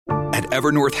At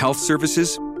Evernorth Health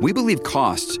Services, we believe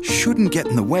costs shouldn't get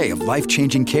in the way of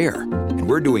life-changing care, and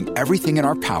we're doing everything in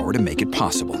our power to make it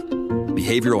possible.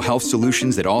 Behavioral health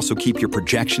solutions that also keep your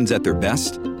projections at their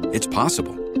best? It's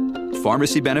possible.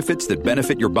 Pharmacy benefits that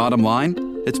benefit your bottom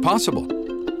line? It's possible.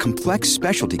 Complex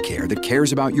specialty care that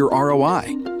cares about your ROI?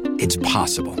 It's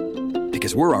possible.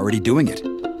 Because we're already doing it.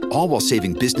 All while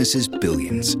saving businesses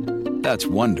billions. That's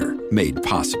Wonder made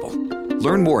possible.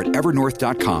 Learn more at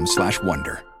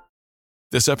evernorth.com/wonder.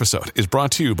 This episode is brought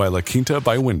to you by La Quinta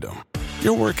by Wyndham.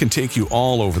 Your work can take you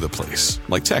all over the place,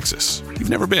 like Texas. You've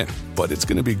never been, but it's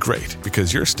going to be great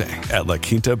because you're staying at La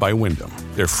Quinta by Wyndham.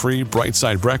 Their free Bright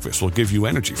Side breakfast will give you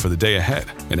energy for the day ahead.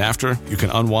 And after, you can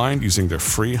unwind using their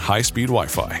free high-speed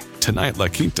Wi-Fi. Tonight, La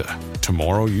Quinta.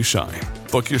 Tomorrow, you shine.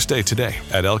 Book your stay today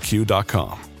at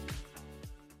lq.com.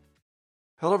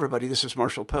 Hello, everybody. This is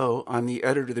Marshall Poe. I'm the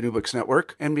editor of the New Books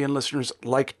Network. NBN listeners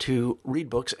like to read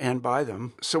books and buy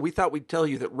them. So we thought we'd tell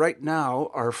you that right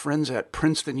now, our friends at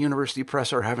Princeton University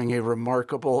Press are having a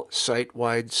remarkable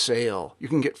site-wide sale. You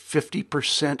can get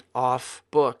 50% off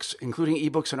books, including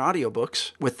ebooks and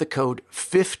audiobooks, with the code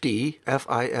 50,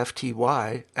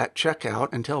 F-I-F-T-Y, at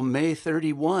checkout until May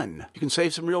 31. You can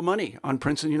save some real money on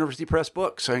Princeton University Press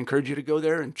books. I encourage you to go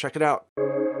there and check it out.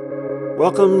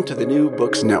 Welcome to the New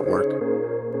Books Network.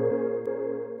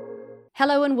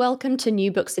 Hello and welcome to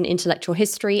New Books in Intellectual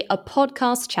History, a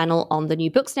podcast channel on the New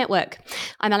Books Network.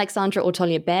 I'm Alexandra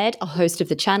Ortolja-Baird, a host of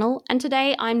the channel, and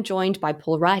today I'm joined by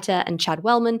Paul Reiter and Chad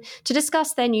Wellman to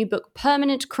discuss their new book,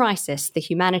 Permanent Crisis, The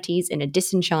Humanities in a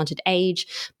Disenchanted Age,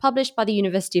 published by the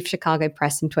University of Chicago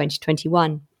Press in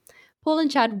 2021. Paul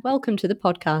and Chad, welcome to the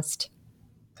podcast.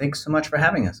 Thanks so much for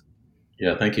having us.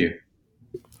 Yeah, thank you.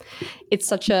 It's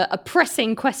such a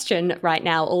pressing question right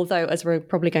now, although, as we're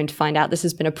probably going to find out, this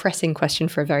has been a pressing question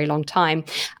for a very long time.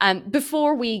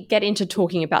 Before we get into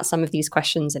talking about some of these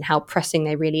questions and how pressing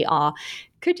they really are,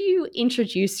 could you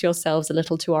introduce yourselves a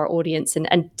little to our audience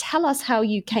and tell us how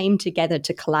you came together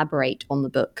to collaborate on the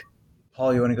book?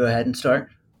 Paul, you want to go ahead and start?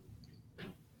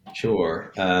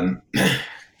 Sure.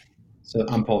 So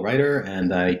I'm Paul Reiter,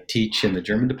 and I teach in the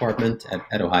German department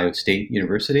at Ohio State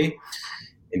University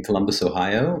in Columbus,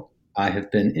 Ohio. I have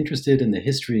been interested in the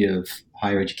history of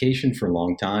higher education for a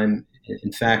long time.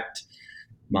 In fact,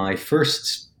 my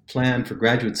first plan for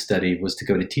graduate study was to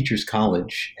go to Teachers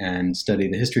College and study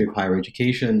the history of higher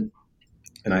education.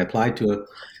 And I applied to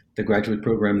the graduate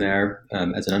program there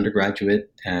as an undergraduate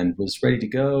and was ready to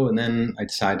go. And then I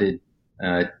decided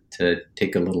to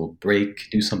take a little break,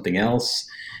 do something else.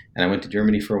 And I went to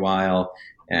Germany for a while,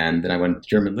 and then I went to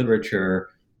German literature.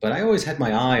 But I always had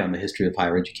my eye on the history of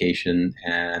higher education,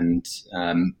 and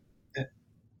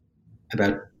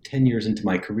about 10 years into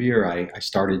my career, I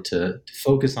started to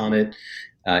focus on it,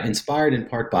 inspired in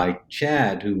part by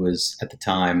Chad, who was at the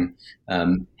time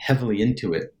heavily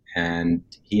into it. And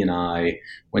he and I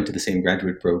went to the same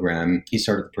graduate program. He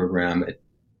started the program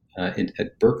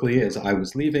at Berkeley as I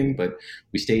was leaving, but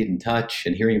we stayed in touch,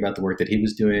 and hearing about the work that he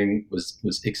was doing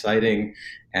was exciting.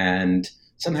 And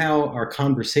somehow our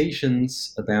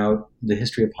conversations about the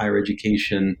history of higher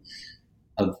education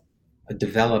have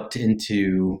developed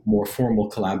into more formal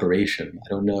collaboration. I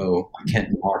don't know, I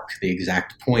can't mark the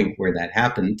exact point where that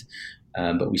happened,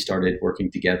 but we started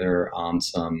working together on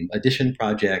some edition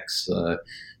projects,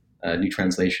 a new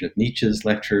translation of Nietzsche's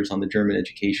lectures on the German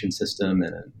education system,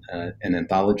 and an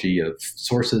anthology of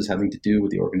sources having to do with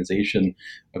the organization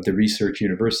of the research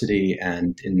university.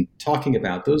 And in talking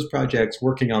about those projects,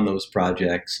 working on those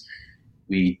projects,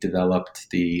 we developed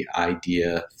the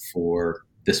idea for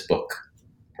this book,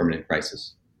 Permanent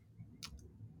Crisis.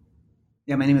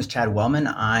 Yeah, my name is Chad Wellman.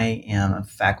 I am a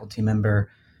faculty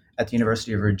member at the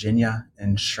University of Virginia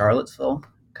in Charlottesville,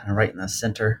 kind of right in the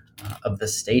center of the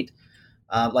state.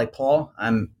 Like Paul,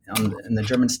 I'm in the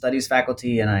German Studies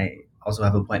faculty, and I also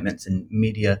have appointments in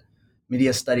media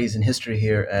studies and history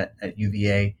here at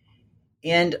UVA.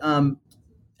 And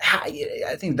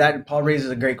I think that Paul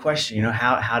raises a great question. You know,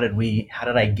 how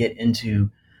did I get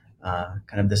into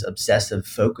kind of this obsessive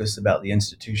focus about the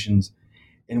institutions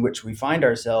in which we find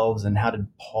ourselves, and how did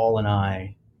Paul and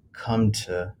I come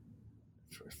to,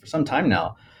 for some time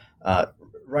now,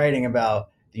 writing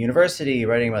about the university,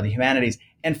 writing about the humanities.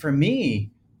 And for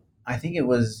me, I think it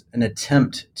was an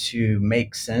attempt to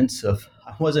make sense of,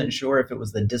 I wasn't sure if it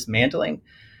was the dismantling,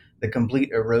 the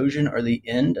complete erosion, or the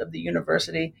end of the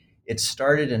university. It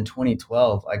started in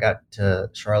 2012. I got to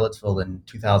Charlottesville in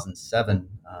 2007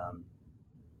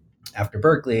 after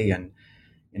Berkeley and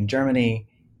in Germany.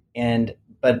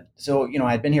 But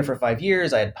I'd been here for 5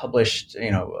 years. I had published,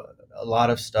 a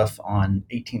lot of stuff on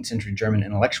 18th century German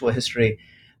intellectual history.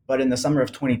 But in the summer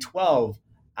of 2012,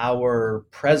 our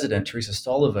president, Teresa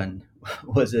Sullivan,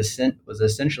 was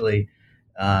essentially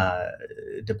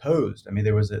deposed. I mean,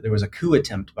 there was a coup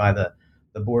attempt by the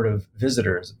Board of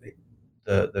Visitors,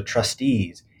 the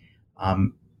trustees,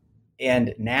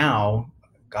 and now,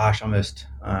 gosh, almost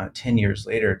 10 years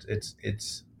later,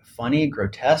 it's funny,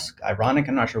 grotesque, ironic.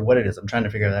 I'm not sure what it is. I'm trying to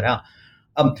figure that out.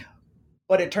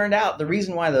 But it turned out the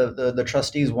reason why the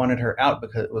trustees wanted her out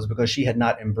because she had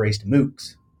not embraced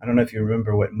MOOCs. I don't know if you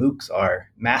remember what MOOCs are,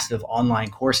 massive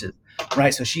online courses,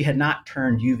 right? So she had not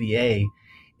turned UVA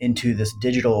into this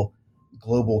digital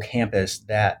global campus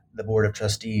that the Board of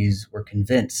Trustees were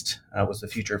convinced was the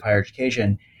future of higher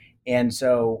education. And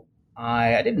so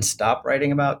I didn't stop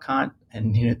writing about Kant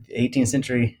and the 18th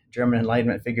century German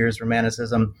Enlightenment figures,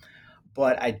 Romanticism,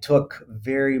 but I took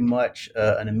very much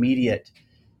an immediate,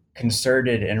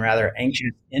 concerted, and rather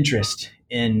anxious interest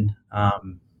in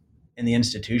the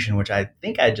institution, which I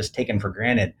think I'd just taken for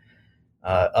granted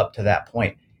up to that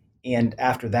point. And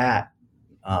after that,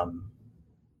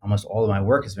 almost all of my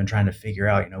work has been trying to figure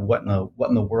out, what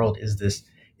in the world is this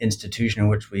institution in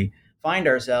which we find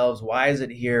ourselves? Why is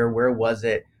it here? Where was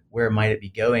it? Where might it be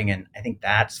going? And I think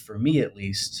that's, for me at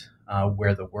least,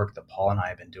 where the work that Paul and I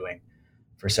have been doing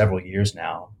for several years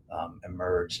now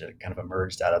emerged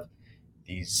out of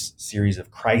these series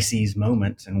of crises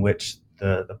moments in which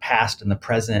the past and the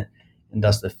present and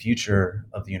thus the future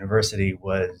of the university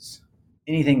was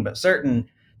anything but certain,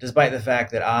 despite the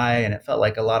fact that I, and it felt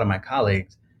like a lot of my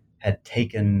colleagues, had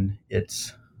taken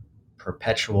its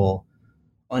perpetual,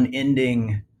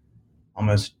 unending,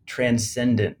 almost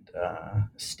transcendent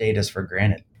status for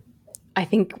granted. I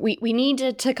think we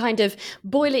needed to kind of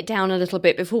boil it down a little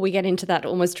bit before we get into that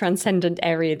almost transcendent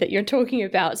area that you're talking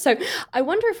about. So I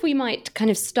wonder if we might kind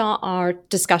of start our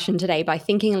discussion today by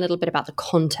thinking a little bit about the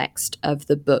context of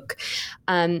the book.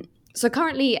 So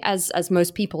currently, as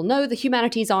most people know, the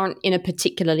humanities aren't in a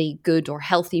particularly good or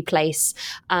healthy place.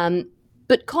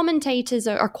 But commentators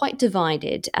are quite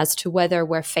divided as to whether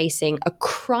we're facing a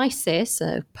crisis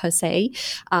per se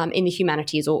in the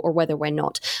humanities or whether we're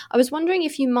not. I was wondering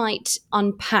if you might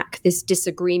unpack this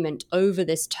disagreement over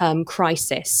this term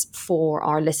crisis for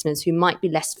our listeners who might be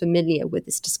less familiar with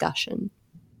this discussion.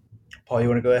 Paul, you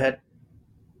want to go ahead?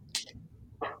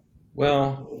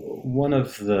 Well, one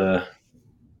of the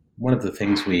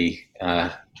things we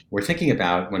were thinking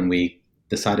about when we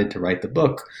decided to write the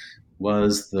book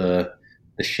was the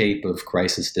shape of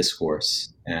crisis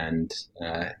discourse and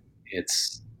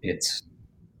its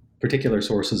particular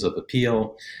sources of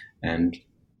appeal, and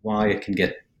why it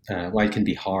can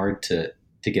be hard to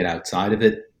get outside of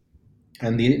it,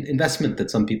 and the investment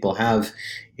that some people have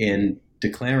in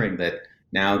declaring that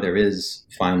now there is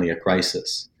finally a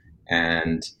crisis.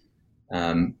 And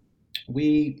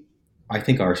we, I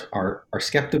think, are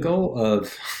skeptical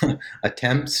of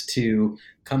attempts to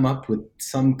come up with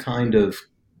some kind of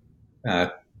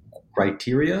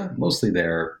criteria. Mostly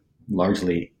they're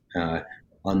largely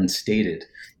unstated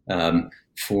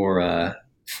for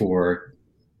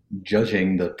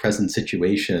judging the present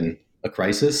situation a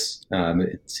crisis.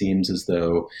 It seems as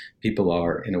though people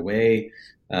are, in a way,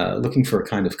 looking for a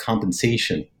kind of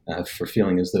compensation for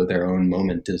feeling as though their own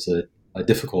moment is a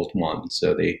difficult one.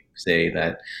 So they say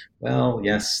that, well,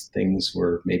 yes, things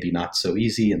were maybe not so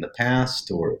easy in the past,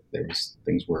 or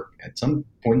things were at some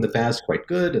point in the past quite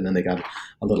good, and then they got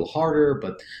a little harder,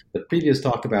 but the previous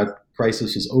talk about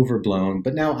crisis is overblown,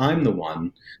 but now I'm the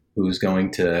one who's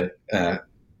going to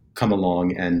come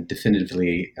along and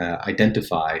definitively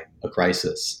identify a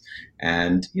crisis.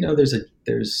 And,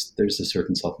 there's a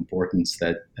certain self-importance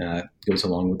that goes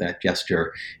along with that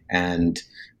gesture. And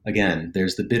again,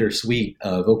 there's the bittersweet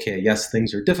of, okay, yes,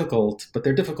 things are difficult, but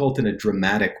they're difficult in a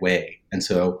dramatic way. And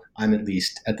so I'm at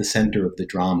least at the center of the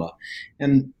drama.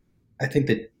 And I think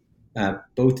that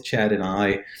both Chad and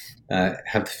I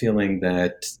have the feeling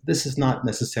that this is not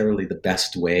necessarily the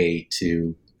best way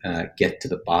to get to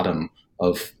the bottom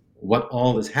of what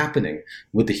all is happening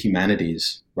with the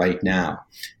humanities right now.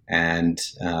 And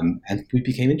we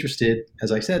became interested,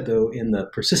 as I said, though, in the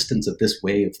persistence of this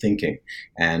way of thinking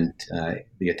and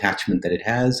the attachment that it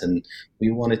has. And we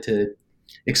wanted to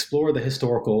explore the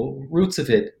historical roots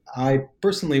of it. I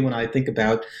personally, when I think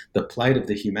about the plight of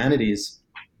the humanities,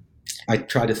 I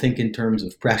try to think in terms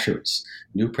of pressures,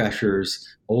 new pressures,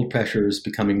 old pressures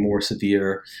becoming more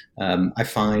severe. I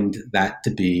find that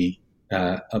to be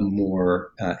a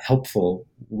more helpful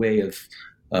way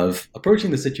of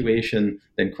approaching the situation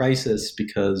than crisis,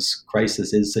 because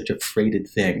crisis is such a freighted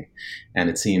thing. And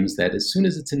it seems that as soon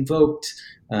as it's invoked,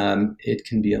 it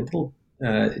can be a little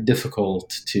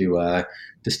difficult to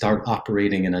start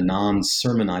operating in a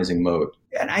non-sermonizing mode.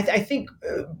 And I think,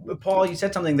 Paul, you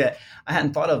said something that I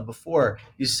hadn't thought of before.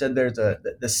 You said there's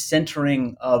the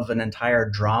centering of an entire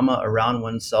drama around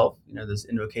oneself, this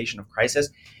invocation of crisis.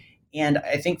 And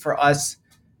I think for us,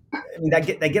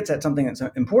 that gets at something that's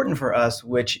important for us,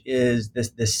 which is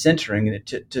this centering,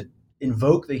 to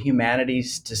invoke the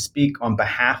humanities, to speak on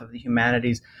behalf of the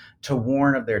humanities, to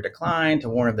warn of their decline, to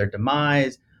warn of their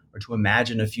demise, or to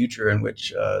imagine a future in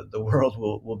which the world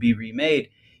will be remade.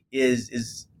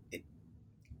 It's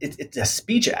a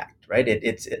speech act, right?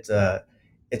 It's a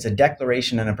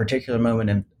declaration in a particular moment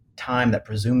in time that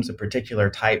presumes a particular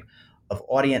type of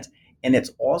audience, and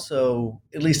it's also,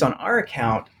 at least on our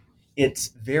account, it's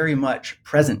very much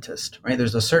presentist, right?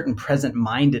 There's a certain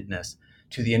present-mindedness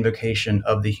to the invocation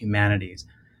of the humanities,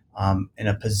 and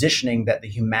a positioning that the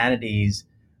humanities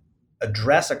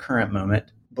address a current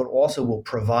moment, but also will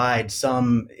provide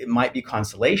some. It might be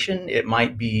consolation, it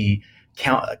might be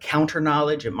counter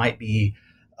knowledge, it might be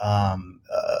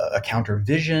a counter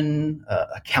vision,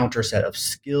 a counter set of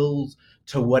skills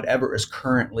to whatever is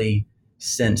currently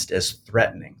sensed as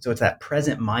threatening. So it's that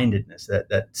present-mindedness,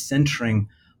 that centering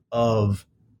of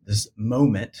this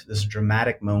moment, this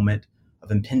dramatic moment of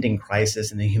impending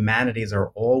crisis, and the humanities are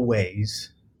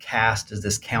always cast as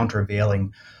this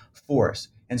countervailing force.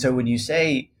 And so when you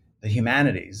say the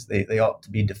humanities, they ought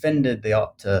to be defended, they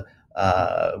ought to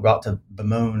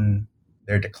bemoan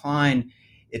their decline.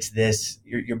 It's this,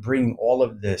 you're bringing all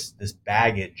of this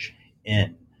baggage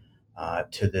in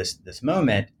to this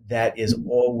moment that is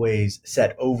always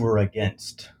set over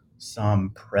against some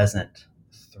present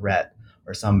threat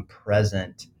or some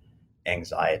present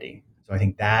anxiety. So I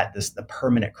think that the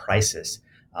permanent crisis,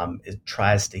 it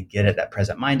tries to get at that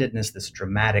present-mindedness, this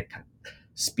dramatic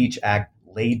speech act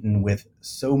laden with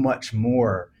so much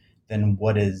more than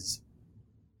what is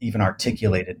even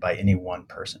articulated by any one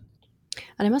person.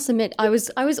 And I must admit, I was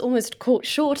almost caught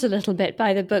short a little bit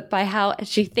by the book, by how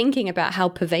actually thinking about how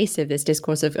pervasive this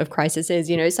discourse of crisis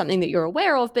is, something that you're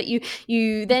aware of, but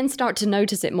you then start to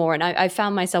notice it more. And I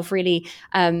found myself really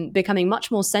becoming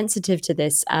much more sensitive to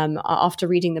this after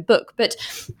reading the book. But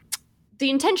the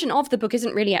intention of the book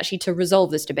isn't really actually to resolve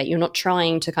this debate. You're not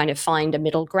trying to kind of find a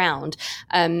middle ground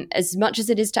as much as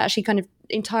it is to actually kind of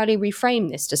entirely reframe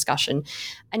this discussion.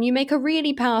 And you make a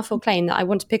really powerful claim that I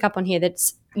want to pick up on here.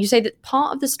 You say that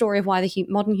part of the story of why the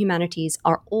modern humanities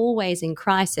are always in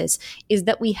crisis is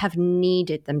that we have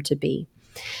needed them to be.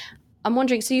 I'm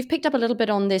wondering, so you've picked up a little bit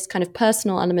on this kind of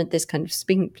personal element, this kind of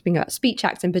speaking about speech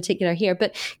acts in particular here,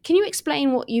 but can you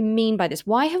explain what you mean by this?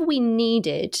 Why have we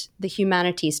needed the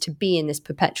humanities to be in this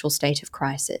perpetual state of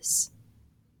crisis?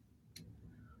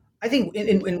 I think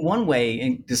in one way,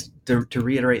 and just to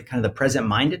reiterate kind of the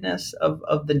present-mindedness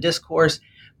of the discourse,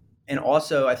 and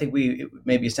also I think we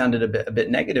maybe sounded a bit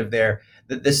negative there,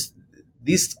 that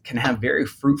these can have very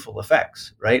fruitful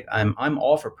effects, right? I'm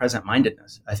all for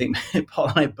present-mindedness. I think Paul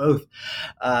and I both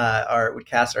would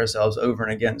cast ourselves over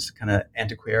and against kind of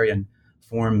antiquarian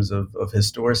forms of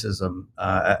historicism,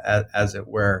 as it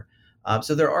were.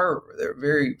 So there are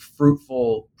very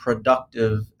fruitful,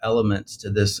 productive elements to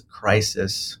this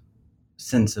crisis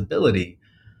sensibility.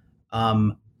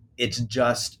 It's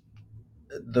just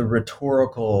the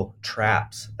rhetorical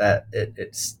traps that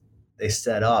they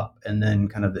set up, and then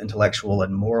kind of the intellectual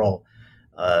and moral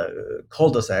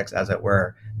cul-de-sacs, as it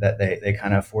were, that they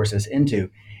kind of force us into.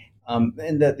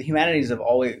 And that the humanities have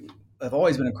always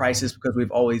been a crisis because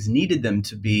we've always needed them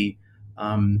to be.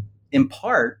 In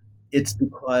part, it's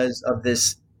because of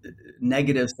this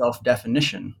negative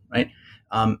self-definition, right?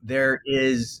 There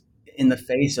is, in the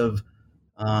face of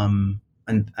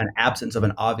an absence of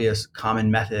an obvious common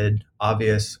method,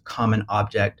 obvious common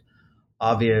object,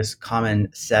 obvious common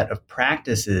set of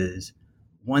practices,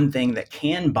 one thing that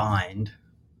can bind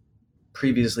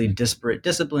previously disparate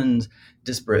disciplines,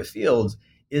 disparate fields,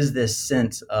 is this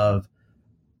sense of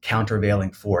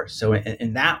countervailing force. So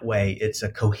in that way, it's a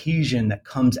cohesion that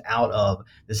comes out of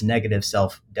this negative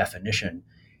self-definition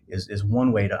is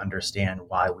one way to understand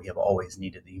why we have always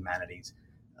needed the humanities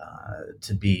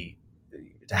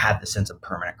to have the sense of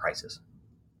permanent crisis.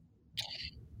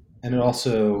 And it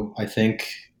also, I think,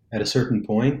 at a certain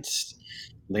point,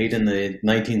 late in the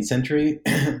 19th century,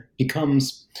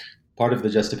 becomes part of the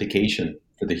justification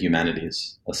for the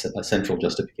humanities, a central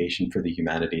justification for the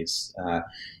humanities,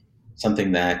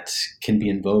 something that can be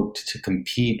invoked to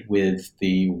compete with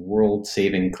the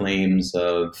world-saving claims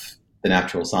of the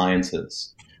natural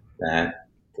sciences, that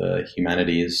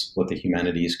what the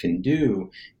humanities can do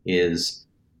is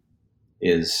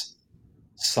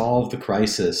solve the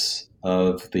crisis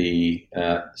of the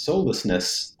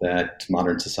soullessness that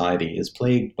modern society is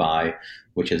plagued by,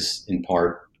 which is in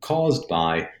part caused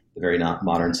by the very not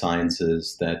modern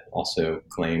sciences that also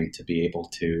claim to be able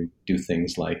to do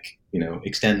things like,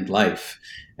 extend life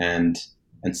and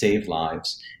save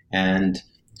lives. And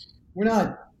we're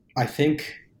not, I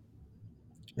think,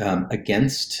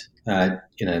 against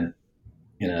in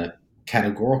a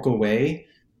categorical way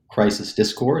crisis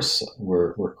discourse.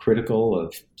 We're critical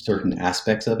of certain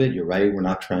aspects of it. You're right. We're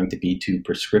not trying to be too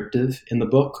prescriptive in the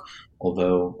book,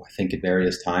 although I think at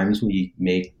various times we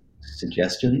make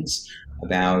suggestions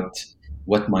about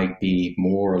what might be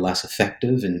more or less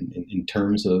effective in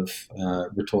terms of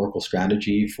rhetorical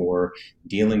strategy for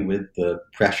dealing with the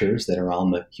pressures that are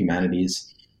on the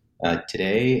humanities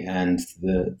today, and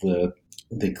the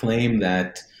claim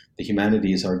that the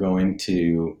humanities are going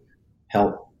to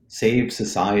help save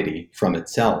society from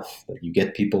itself, that you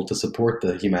get people to support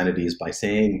the humanities by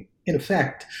saying, in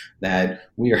effect, that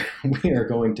we are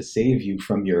going to save you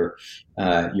from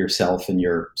yourself and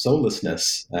your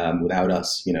soullessness. Without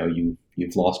us,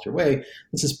 you've lost your way.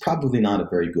 This is probably not a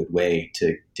very good way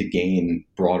to gain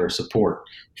broader support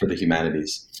for the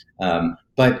humanities.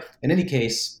 But in any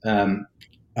case,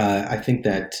 I think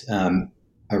that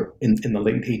in the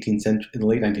late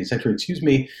 19th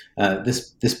century,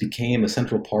 this became a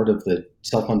central part of the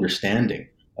self-understanding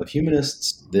of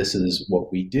humanists. This is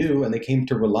what we do, and they came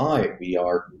to rely. We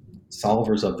are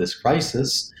solvers of this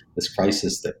crisis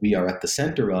that we are at the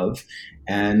center of,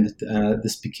 and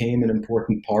this became an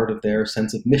important part of their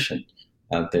sense of mission,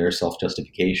 of their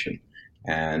self-justification.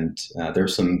 And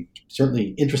there's some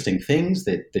certainly interesting things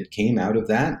that came out of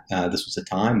that. This was a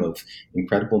time of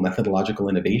incredible methodological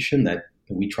innovation that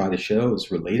we try to show is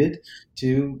related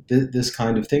to this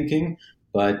kind of thinking.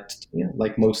 But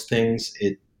like most things,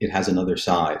 it has another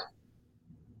side.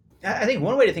 I think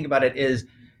one way to think about it is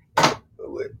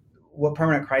what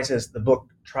Permanent Crisis, the book,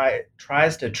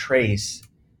 tries to trace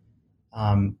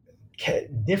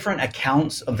different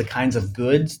accounts of the kinds of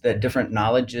goods that different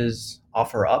knowledges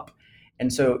offer up.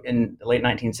 And so in the late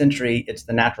 19th century, it's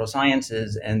the natural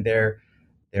sciences and their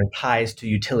ties to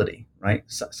utility, right?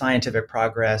 Scientific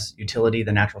progress, utility,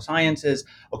 the natural sciences.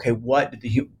 Okay, what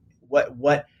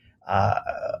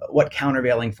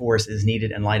countervailing force is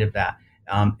needed in light of that?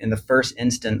 In the first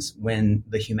instance, when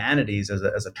the humanities as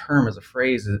a term, as a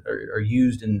phrase, are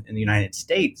used in the United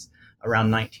States around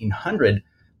 1900,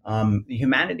 the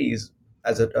humanities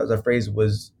as a phrase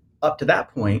was, up to that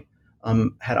point,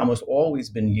 had almost always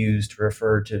been used to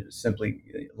refer to simply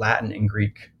Latin and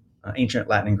Greek, ancient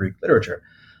Latin and Greek literature.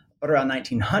 But around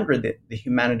 1900, the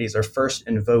humanities are first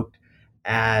invoked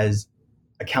as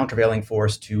a countervailing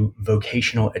force to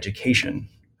vocational education,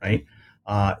 right?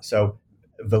 So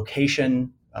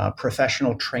vocation,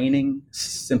 professional training,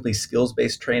 simply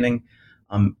skills-based training,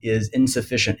 is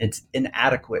insufficient. It's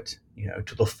inadequate,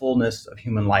 to the fullness of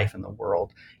human life in the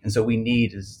world. And so we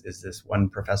need, is this one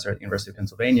professor at the University of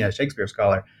Pennsylvania, a Shakespeare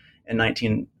scholar, in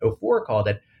 1904 called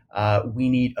it, we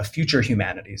need a future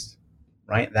humanities,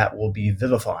 right? That will be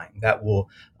vivifying, that will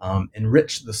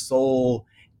enrich the soul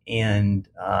and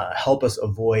help us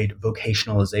avoid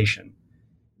vocationalization.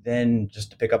 Then,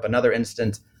 just to pick up another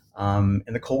instance, in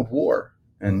the Cold War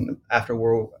and after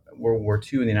World War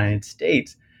II in the United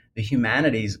States, the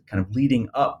humanities kind of leading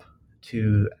up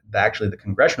to the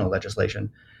congressional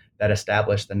legislation that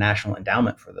established the National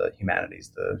Endowment for the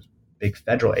Humanities, the big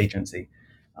federal agency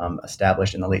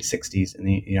established in the late 60s in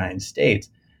the United States.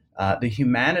 The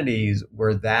humanities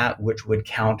were that which would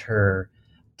counter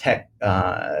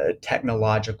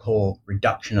technological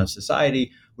reduction of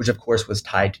society, which of course was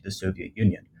tied to the Soviet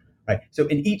Union. Right. So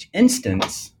in each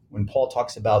instance, when Paul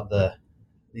talks about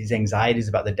these anxieties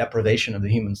about the deprivation of the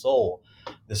human soul,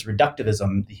 this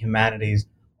reductivism, the humanities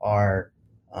are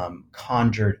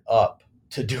conjured up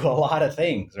to do a lot of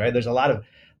things. Right. There's a lot of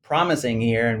promising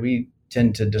here, and we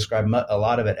tend to describe a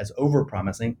lot of it as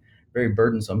over-promising, very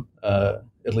burdensome, at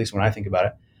least when I think about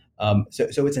it.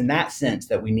 So it's in that sense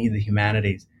that we need the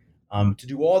humanities to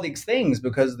do all these things,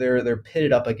 because they're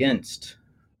pitted up against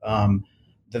the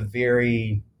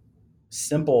very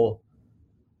simple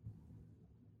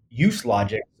use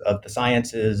logic of the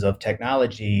sciences, of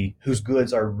technology, whose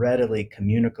goods are readily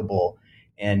communicable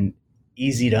and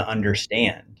easy to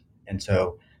understand. And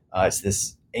so it's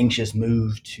this anxious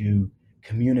move to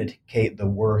communicate the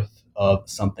worth of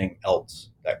something else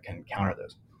that can counter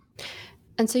those.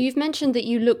 And so you've mentioned that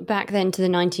you look back then to the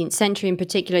 19th century in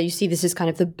particular, you see this as kind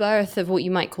of the birth of what you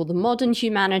might call the modern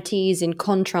humanities, in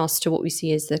contrast to what we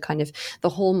see as the kind of the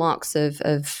hallmarks of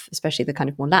especially the kind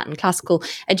of more Latin classical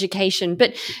education.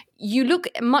 But you look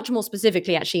much more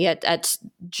specifically actually at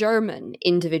German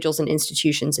individuals and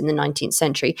institutions in the 19th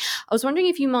century. I was wondering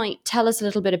if you might tell us a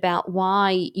little bit about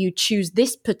why you choose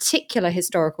this particular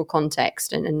historical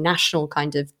context and a national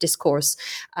kind of discourse,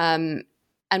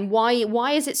 and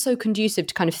why is it so conducive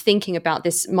to kind of thinking about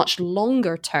this much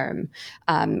longer term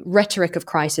rhetoric of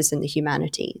crisis in the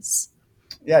humanities?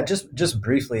 Yeah, just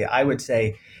briefly, I would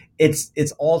say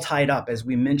it's all tied up, as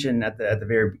we mentioned at the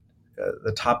very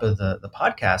the top of the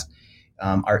podcast.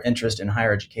 Our interest in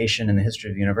higher education and the history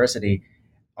of the university.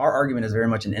 Our argument is very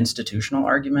much an institutional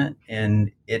argument, and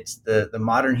it's the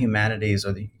modern humanities,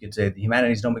 or you could say the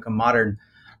humanities don't become modern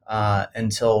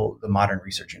until the modern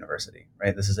research university,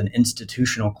 right? This is an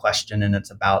institutional question, and it's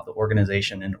about the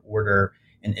organization and order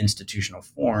and institutional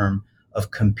form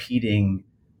of competing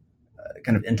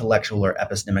kind of intellectual or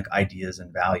epistemic ideas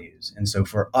and values. And so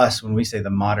for us, when we say the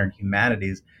modern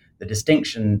humanities, the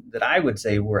distinction that I would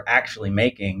say we're actually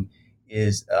making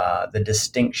is the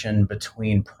distinction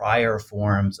between prior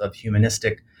forms of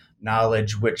humanistic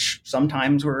knowledge, which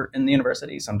sometimes were in the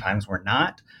university, sometimes were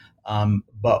not,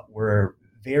 but were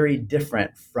very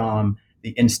different from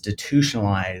the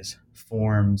institutionalized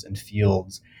forms and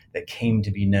fields that came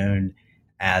to be known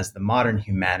as the modern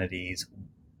humanities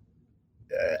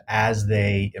as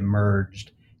they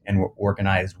emerged and were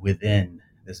organized within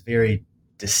this very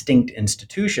distinct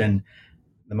institution,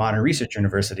 the modern research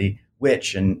university,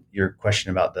 which, and your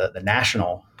question about the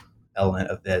national element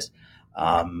of this,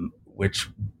 which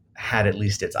had at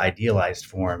least its idealized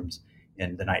forms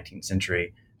in the 19th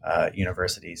century,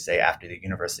 universities, say after the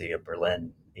University of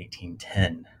Berlin,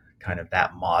 1810, kind of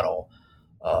that model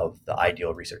of the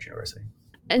ideal research university.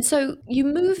 And so you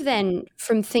move then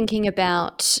from thinking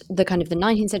about the kind of the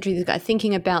 19th century,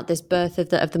 thinking about this birth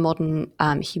of the modern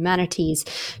humanities,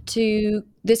 to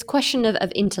this question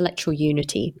of intellectual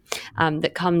unity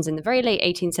that comes in the very late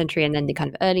 18th century and then the kind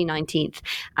of early 19th,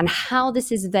 and how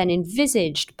this is then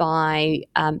envisaged by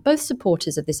both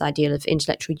supporters of this ideal of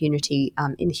intellectual unity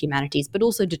in the humanities, but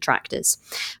also detractors.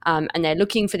 And they're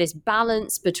looking for this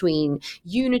balance between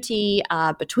unity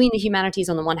between the humanities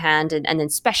on the one hand and then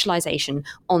specialization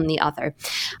on the other.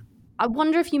 I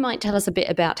wonder if you might tell us a bit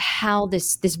about how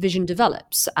this vision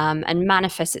develops and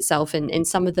manifests itself in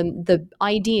some of the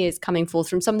ideas coming forth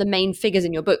from some of the main figures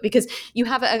in your book, because you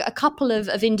have a couple of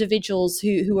individuals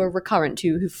who are recurrent,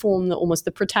 who form almost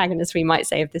the protagonists, we might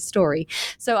say, of this story.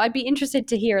 So I'd be interested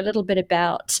to hear a little bit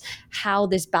about how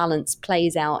this balance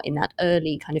plays out in that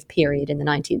early kind of period in the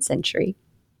 19th century.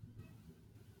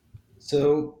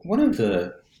 So one of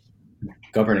the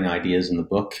governing ideas in the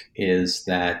book is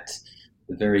that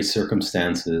the very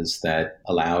circumstances that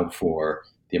allowed for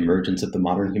the emergence of the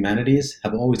modern humanities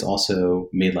have always also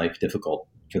made life difficult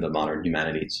for the modern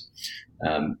humanities.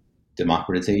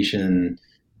 Democratization,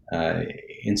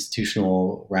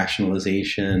 institutional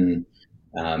rationalization,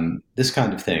 this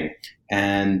kind of thing.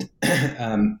 And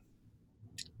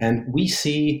we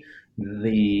see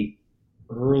the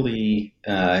early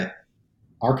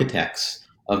architects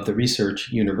of the research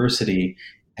university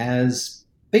as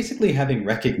basically having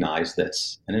recognized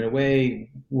this. And in a way,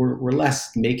 we're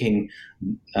less making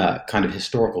kind of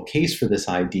historical case for this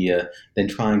idea than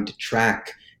trying to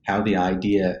track how the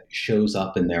idea shows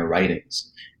up in their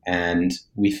writings. And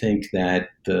we think that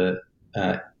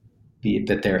that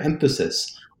their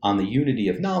emphasis on the unity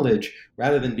of knowledge,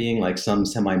 rather than being like some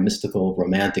semi-mystical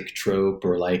romantic trope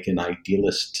or like an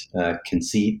idealist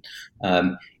conceit,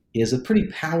 is a pretty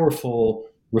powerful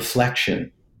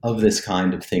reflection of this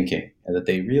kind of thinking, and that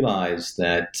they realize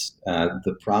that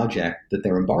the project that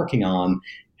they're embarking on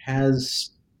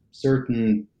has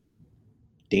certain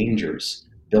dangers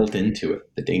built into it.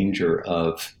 The danger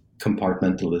of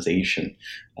compartmentalization.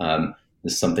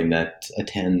 This is something that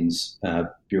attends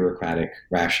bureaucratic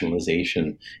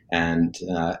rationalization, and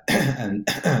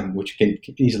which can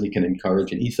easily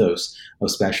encourage an ethos of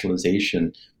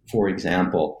specialization. For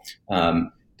example,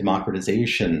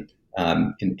 democratization.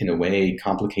 In a way,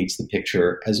 complicates the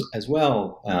picture as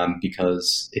well,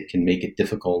 because it can make it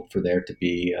difficult for there to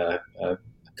be a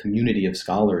community of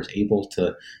scholars able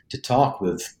to talk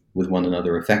with one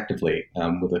another effectively,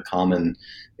 with a common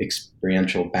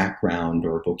experiential background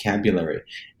or vocabulary.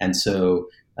 And so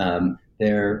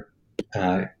their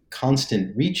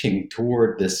constant reaching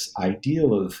toward this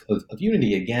ideal of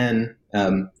unity, again,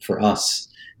 for us,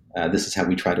 this is how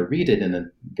we try to read it in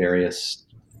various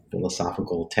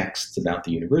philosophical texts about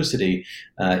the university,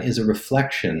 is a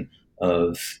reflection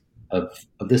of of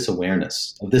this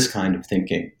awareness, of this kind of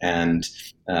thinking. And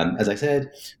as I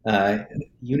said,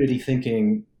 unity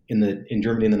thinking in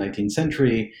Germany in the 19th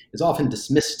century is often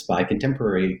dismissed by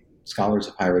contemporary scholars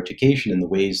of higher education in the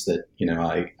ways that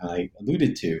I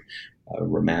alluded to,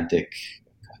 romantic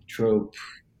trope,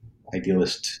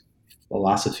 idealist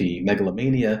philosophy,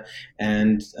 megalomania,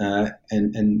 and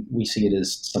we see it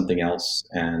as something else,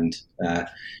 and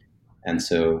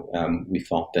so we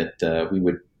thought that we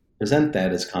would present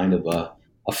that as kind of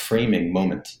a framing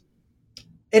moment.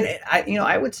 And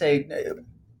I would say,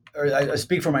 or I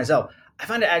speak for myself, I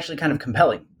find it actually kind of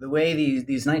compelling the way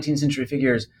these 19th century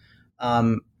figures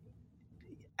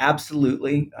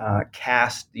absolutely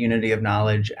cast the unity of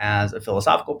knowledge as a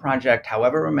philosophical project,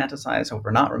 however romanticized,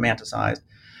 however not romanticized.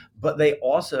 But they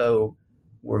also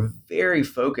were very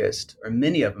focused, or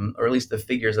many of them, or at least the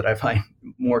figures that I find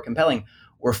more compelling,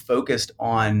 were focused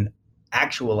on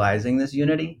actualizing this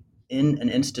unity in an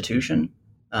institution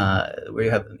where you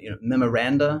have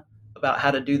memoranda about how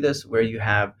to do this, where you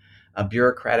have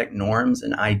bureaucratic norms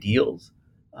and ideals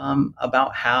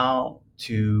about how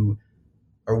to,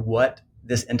 or what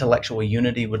this intellectual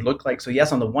unity would look like. So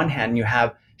yes, on the one hand, you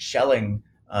have Schelling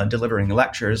delivering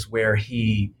lectures where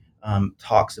he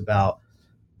talks about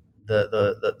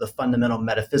the fundamental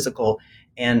metaphysical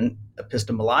and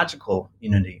epistemological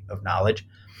unity of knowledge,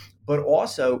 but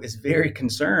also is very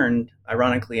concerned,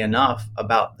 ironically enough,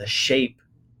 about the shape,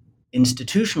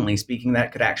 institutionally speaking,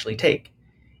 that could actually take.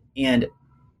 And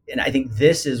I think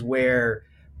this is where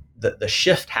the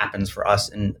shift happens for us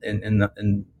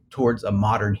in towards a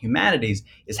modern humanities,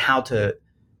 is how to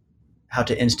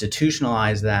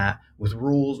institutionalize that with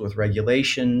rules, with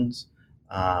regulations,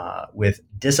 with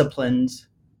disciplines,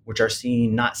 which are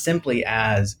seen not simply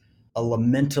as a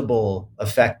lamentable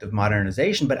effect of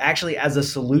modernization, but actually as a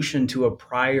solution to a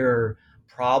prior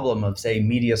problem of, say,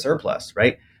 media surplus,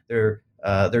 right? There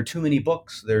are too many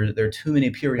books, there are too many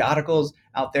periodicals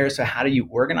out there. So how do you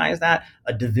organize that?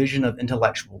 A division of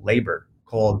intellectual labor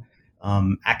called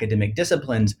academic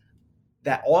disciplines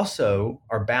that also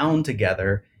are bound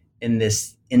together in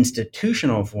this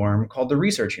institutional form called the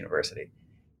research university.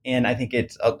 And I think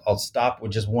I'll stop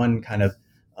with just one kind of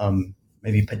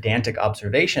maybe pedantic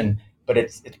observation, but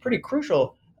it's pretty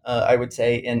crucial, I would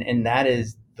say, and that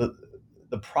is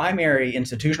the primary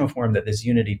institutional form that this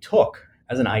unity took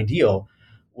as an ideal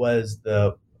was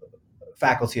the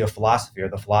faculty of philosophy, or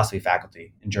the philosophy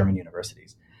faculty in German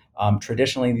universities.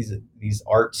 Traditionally, these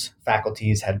arts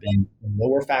faculties had been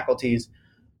lower faculties,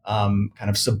 kind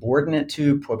of subordinate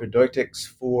to propaedeutics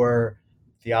for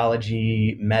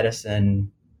theology,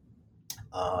 medicine,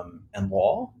 and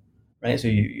law, right? So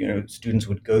students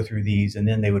would go through these, and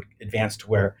then they would advance to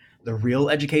where the real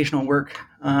educational work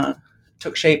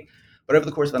took shape. But over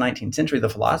the course of the 19th century, the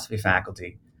philosophy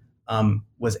faculty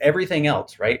was everything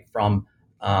else, right? From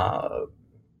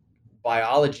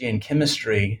biology and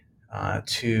chemistry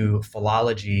to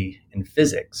philology and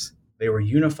physics. They were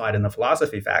unified in the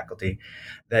philosophy faculty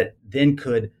that then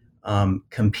could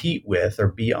compete with, or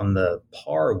be on the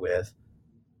par with,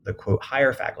 the quote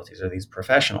higher faculties, or these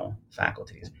professional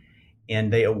faculties.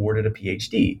 And they awarded a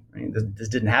PhD. I mean, this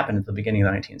didn't happen at the beginning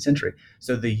of the 19th century.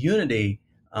 So the unity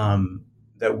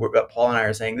that Paul and I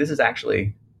are saying, this is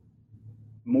actually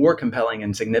more compelling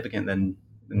and significant than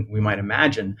we might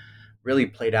imagine, really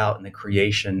played out in the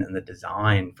creation and the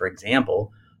design, for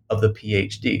example, of the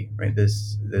PhD, right?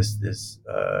 This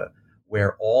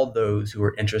where all those who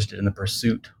are interested in the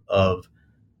pursuit of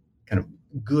kind of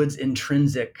goods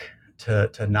intrinsic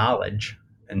to knowledge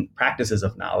and practices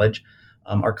of knowledge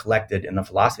are collected in the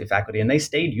philosophy faculty, and they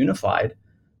stayed unified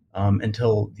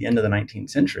until the end of the 19th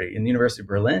century. And the University of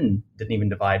Berlin didn't even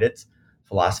divide its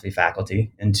philosophy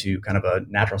faculty into kind of a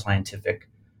natural scientific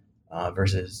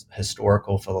versus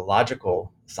historical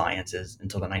philological sciences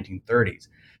until the 1930s.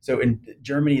 So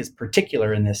Germany is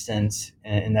particular in this sense,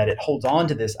 in that it holds on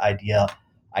to this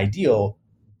ideal,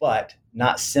 but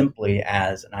not simply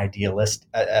as an idealist,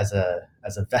 as a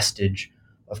vestige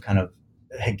of kind of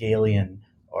Hegelian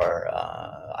or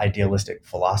idealistic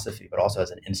philosophy, but also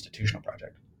as an institutional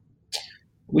project.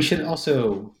 We should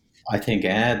also, I think,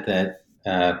 add that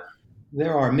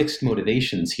there are mixed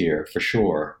motivations here, for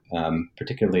sure,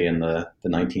 particularly in the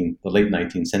late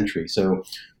 19th century. So,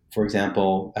 for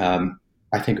example,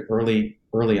 I think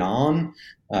early on,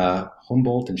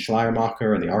 Humboldt and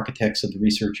Schleiermacher and the architects of the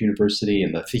research university,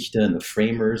 and the Fichte and the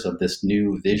framers of this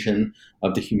new vision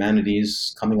of the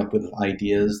humanities, coming up with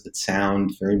ideas that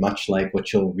sound very much like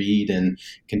what you'll read in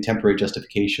contemporary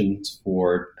justifications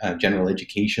for general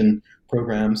education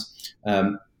programs.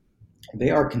 They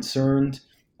are concerned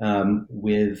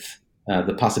with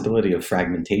the possibility of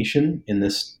fragmentation in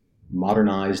this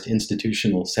modernized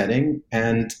institutional setting.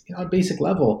 And on a basic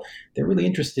level, they're really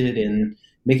interested in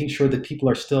making sure that people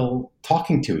are still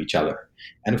talking to each other.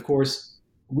 And of course,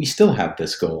 we still have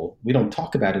this goal. We don't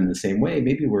talk about it in the same way.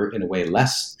 Maybe we're in a way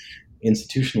less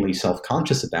institutionally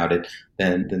self-conscious about it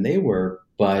than they were,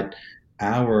 but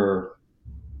our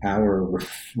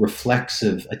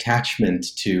reflexive attachment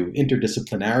to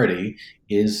interdisciplinarity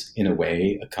is, in a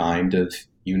way, a kind of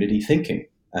unity thinking.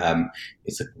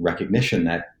 It's a recognition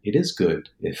that it is good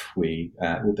if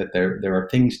that there are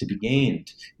things to be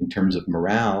gained in terms of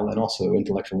morale and also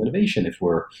intellectual innovation if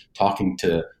we're talking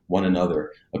to one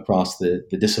another across the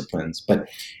disciplines. But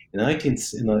in the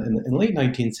late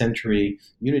 19th century,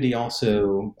 unity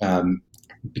also by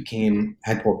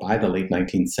the late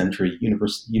 19th century,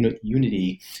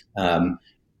 unity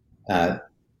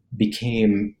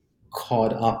became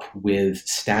caught up with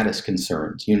status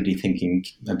concerns. Unity thinking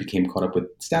became caught up with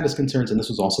status concerns, and this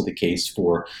was also the case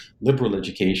for liberal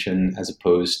education as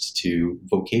opposed to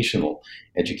vocational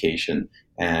education.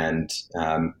 And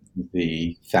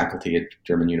the faculty at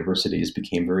German universities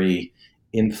became very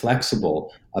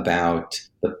inflexible about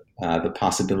the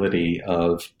possibility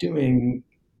of doing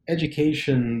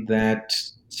education that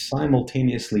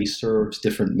simultaneously serves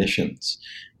different missions,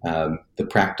 the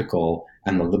practical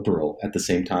and the liberal at the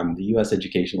same time. The U.S.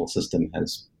 educational system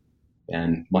has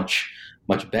been much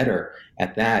better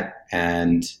at that,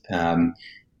 and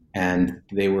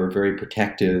they were very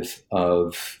protective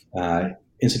of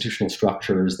institutional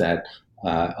structures that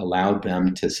allowed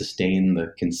them to sustain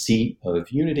the conceit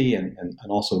of unity and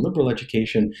also liberal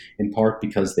education, in part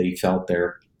because they felt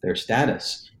their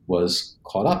status was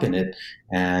caught up in it,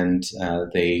 and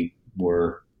they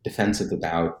were defensive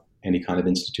about any kind of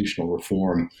institutional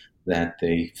reform that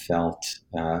they felt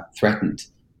threatened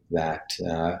that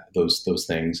those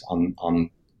things on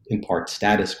in part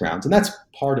status grounds. And that's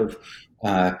part of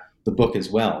the book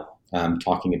as well,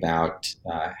 talking about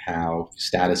how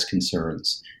status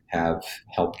concerns have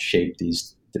helped shape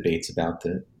these debates about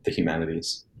the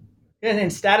humanities.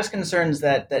 And status concerns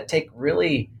that take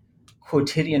really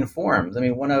quotidian forms. I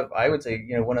mean, one of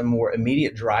the more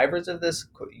immediate drivers of this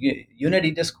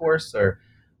unity discourse, or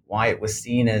why it was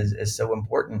seen as so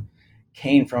important,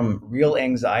 came from real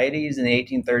anxieties in the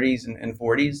 1830s and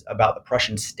 40s about the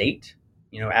Prussian state.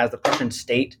 As the Prussian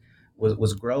state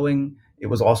was growing, it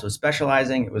was also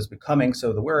specializing. It was becoming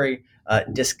so the very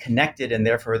disconnected, and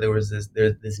therefore there was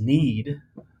this need,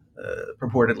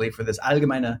 purportedly, for this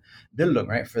allgemeine Bildung,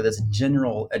 right, for this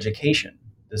general education,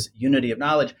 this unity of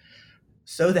knowledge,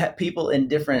 so that people in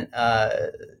different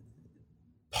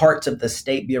parts of the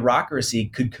state bureaucracy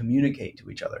could communicate to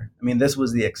each other. I mean, this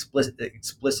was the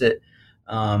explicit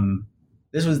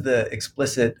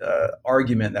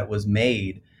argument that was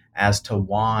made as to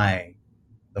why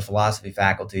the philosophy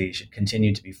faculty should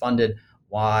continue to be funded,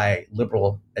 why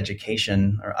liberal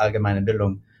education, or allgemeine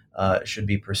Bildung, should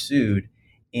be pursued.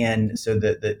 And so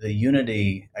the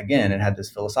unity, again, it had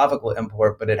this philosophical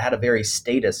import, but it had a very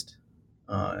statist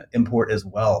import as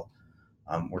well.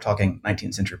 We're talking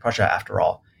 19th century Prussia, after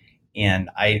all. And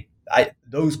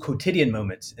those quotidian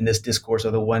moments in this discourse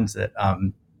are the ones that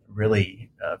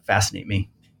really fascinate me.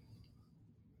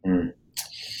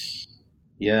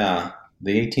 Yeah,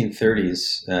 the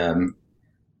 1830s,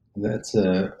 that's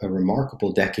a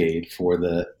remarkable decade for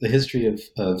the history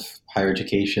of higher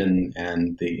education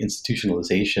and the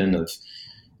institutionalization of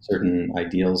certain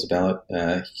ideals about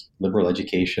liberal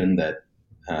education that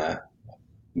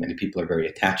many people are very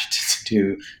attached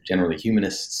to, generally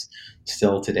humanists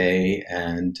still today.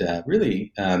 And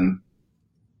really,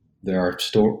 there are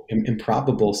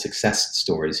improbable success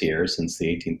stories here, since the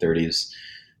 1830s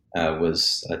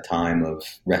was a time of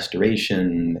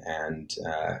restoration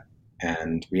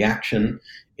and reaction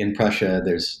in Prussia.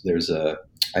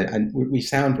 We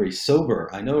sound very sober,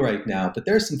 I know, right now, but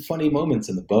there's some funny moments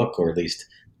in the book, or at least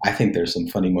I think there's some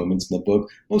funny moments in the book,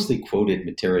 mostly quoted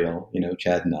material.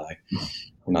 Chad and I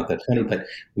are not that funny, but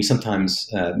we sometimes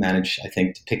manage, I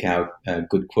think, to pick out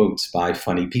good quotes by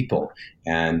funny people.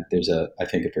 And there's I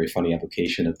think, a very funny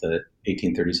evocation of the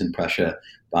 1830s in Prussia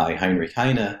by Heinrich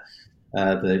Heine,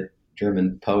 the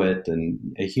German poet and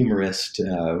a humorist,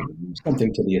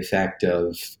 something to the effect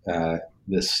of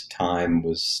this time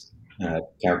was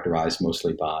characterized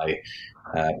mostly by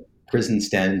prison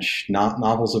stench,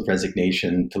 novels of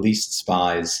resignation, police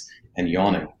spies, and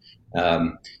yawning.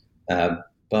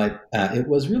 But it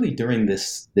was really during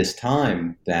this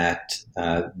time that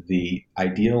the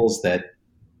ideals that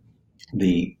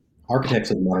the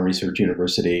architects of the modern research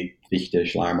university, Fichte,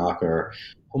 Schleiermacher,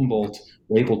 Humboldt,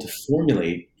 were able to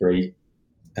formulate very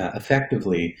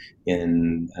effectively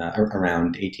in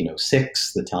around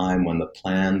 1806, the time when the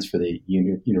plans for the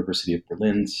University of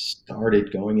Berlin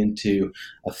started going into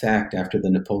effect after the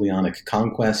Napoleonic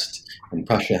conquest, and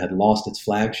Prussia had lost its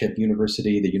flagship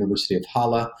university, the University of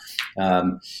Halle.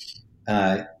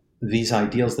 These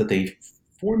ideals that they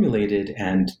formulated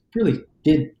and really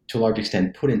did, to a large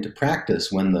extent, put into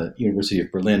practice when the University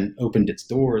of Berlin opened its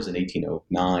doors in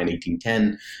 1809,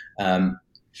 1810,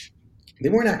 they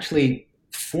weren't actually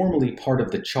formally part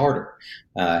of the charter.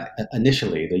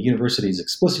 Initially, the university's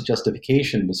explicit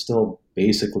justification was still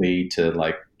basically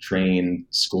to train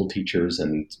school teachers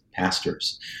and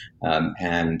pastors.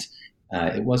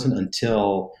 It wasn't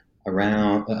until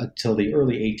the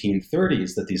early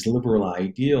 1830s that these liberal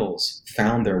ideals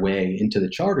found their way into the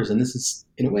charters. And this is,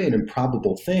 in a way, an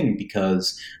improbable thing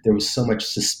because there was so much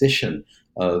suspicion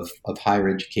of higher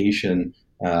education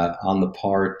on the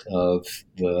part of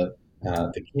the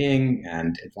king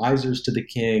and advisors to the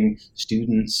king.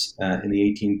 Students in the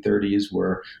 1830s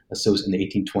in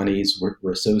the 1820s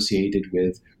were associated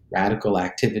with radical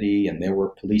activity, and there were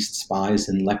police spies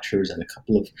in lectures and a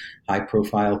couple of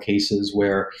high-profile cases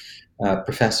where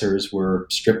professors were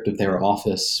stripped of their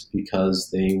office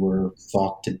because they were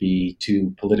thought to be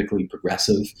too politically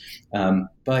progressive.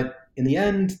 But in the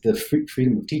end, the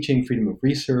freedom of teaching, freedom of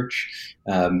research,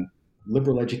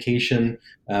 liberal education,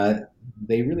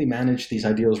 these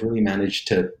ideals really managed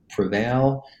to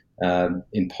prevail,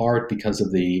 in part because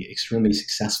of the extremely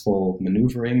successful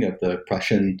maneuvering of the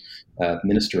Prussian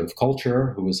Minister of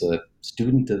Culture, who was a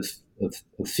student of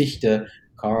Fichte,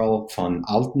 Karl von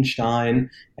Altenstein,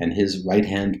 and his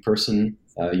right-hand person,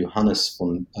 Johannes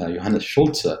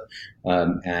Schulze.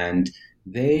 And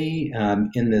they,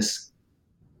 in this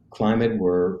climate,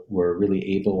 were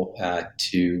really able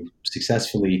to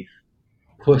successfully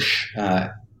push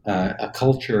a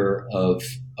culture of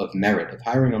merit, of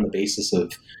hiring on the basis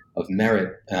of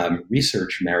merit,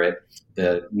 research merit,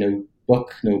 the no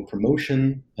book, no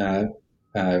promotion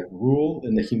rule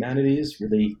in the humanities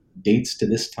really dates to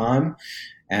this time.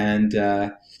 And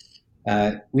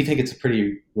we think it's a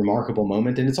pretty remarkable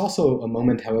moment. And it's also a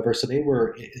moment, however, so they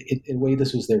were, in a way,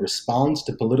 this was their response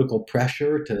to political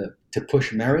pressure to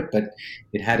push merit, but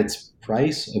it had its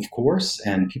price, of course,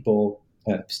 and people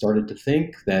started to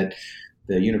think that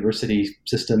the university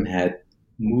system had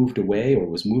moved away or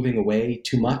was moving away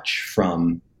too much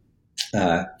from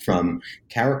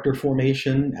character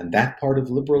formation and that part of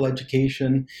liberal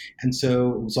education. And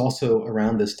so it was also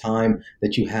around this time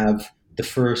that you have the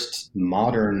first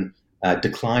modern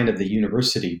decline of the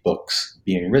university books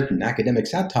being written. Academic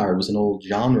satire was an old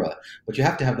genre, but you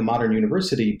have to have the modern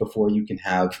university before you can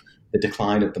have the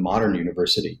decline of the modern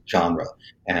university genre.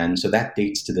 And so that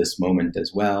dates to this moment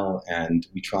as well. And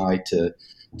we try to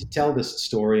tell this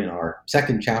story in our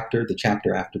second chapter, the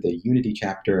chapter after the Unity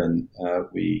chapter, and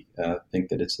we think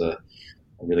that it's a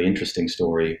really interesting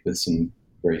story with some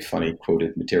very funny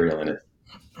quoted material in it.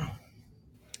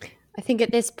 I think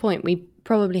at this point we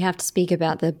probably have to speak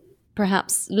about the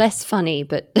perhaps less funny,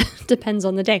 but depends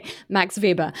on the day, Max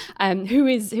Weber, who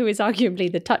is arguably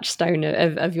the touchstone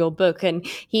of your book, and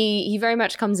he very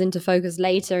much comes into focus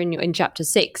later in chapter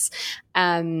 6,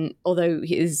 although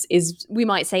is we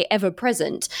might say ever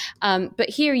present. But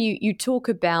here you talk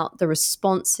about the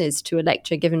responses to a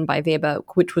lecture given by Weber,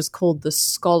 which was called The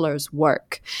Scholar's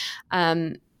Work.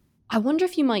 I wonder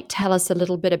if you might tell us a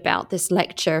little bit about this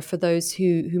lecture for those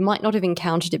who might not have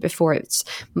encountered it before. It's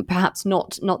perhaps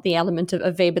not the element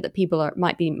of Weber that people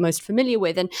might be most familiar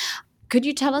with. And could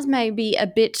you tell us maybe a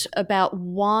bit about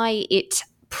why it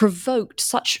provoked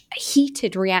such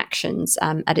heated reactions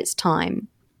at its time?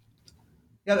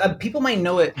 Yeah, people might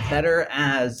know it better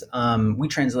as, we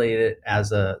translate it as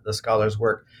the Scholar's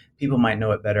Work. People might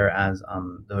know it better as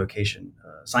the vocation,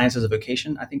 Science as a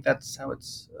Vocation. I think that's how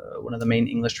it's one of the main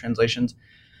English translations.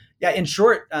 Yeah, in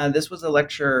short, this was a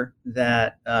lecture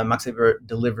that Max Weber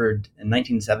delivered in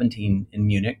 1917 in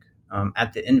Munich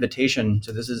at the invitation.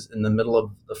 So this is in the middle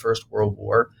of the First World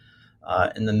War,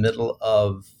 in the middle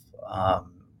of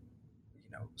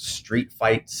street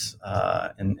fights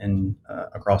in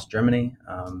across Germany,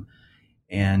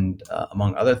 and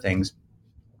among other things.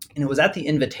 And it was at the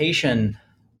invitation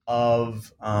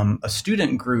of a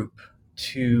student group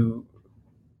to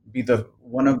be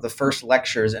one of the first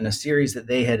lectures in a series that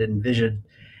they had envisioned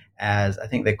as, I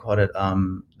think they called it,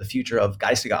 the future of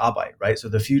geistige Arbeit, right? So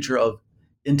the future of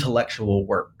intellectual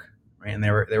work, right? And they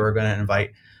were going to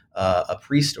invite a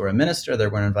priest or a minister. They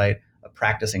were going to invite a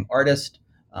practicing artist,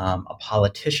 a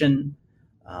politician,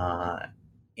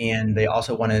 and they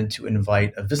also wanted to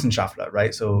invite a Wissenschaftler,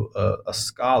 right? So a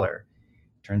scholar.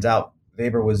 Turns out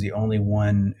Weber was the only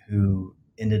one who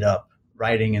ended up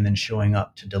writing and then showing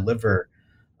up to deliver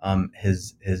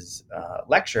his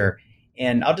lecture.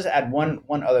 And I'll just add one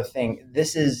other thing.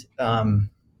 This is and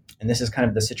this is kind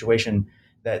of the situation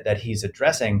that he's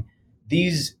addressing.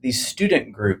 These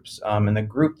student groups and the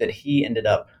group that he ended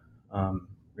up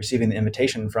receiving the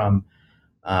invitation from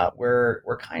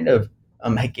were kind of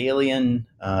Hegelian.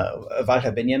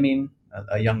 Walter Benjamin,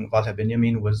 a young Walter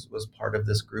Benjamin, was part of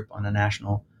this group on a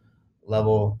national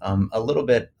level, a little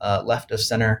bit left of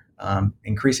center,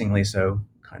 increasingly so,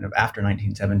 kind of after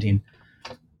 1917.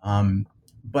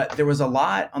 But there was a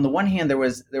lot. On the one hand, there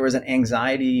was an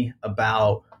anxiety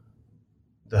about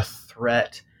the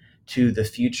threat to the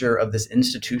future of this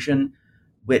institution,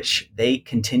 which they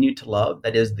continued to love.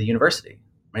 That is the university.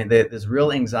 Right? There's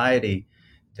real anxiety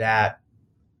that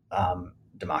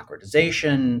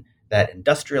democratization, that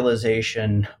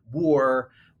industrialization,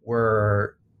 war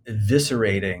were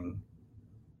eviscerating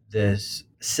this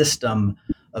system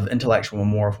of intellectual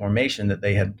and moral formation that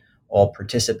they had all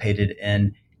participated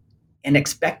in and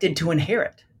expected to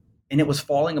inherit. And it was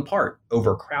falling apart.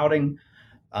 Overcrowding,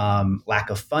 lack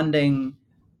of funding,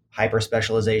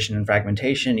 hyper-specialization and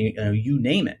fragmentation, you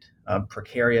name it,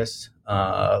 precarious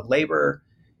labor.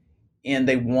 And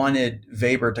they wanted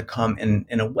Weber to come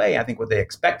in a way, I think what they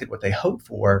expected, what they hoped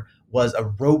for, was a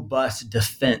robust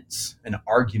defense, an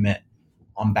argument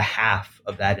on behalf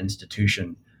of that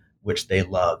institution, which they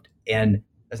loved. And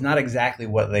that's not exactly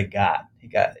what they got. They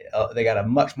got a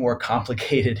much more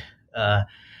complicated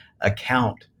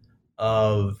account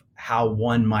of how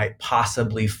one might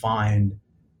possibly find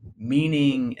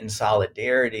meaning and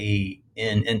solidarity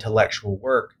in intellectual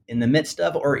work in the midst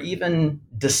of, or even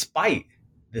despite,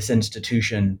 this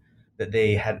institution that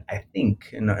they had, I think,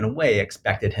 in a way,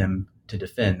 expected him to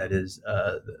defend, that is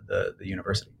the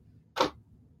university.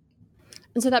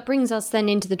 And so that brings us then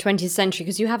into the 20th century,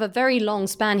 because you have a very long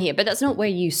span here, but that's not where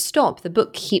you stop. The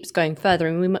book keeps going further,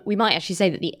 and we might actually say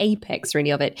that the apex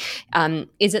really of it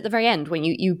is at the very end, when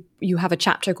you have a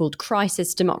chapter called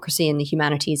Crisis, Democracy and the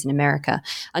Humanities in America.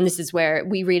 And this is where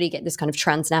we really get this kind of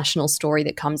transnational story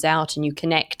that comes out, and you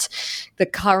connect the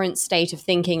current state of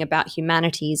thinking about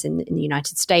humanities in the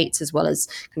United States, as well as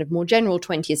kind of more general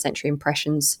 20th century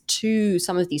impressions, to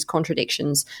some of these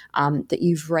contradictions that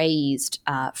you've raised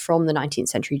from the 19th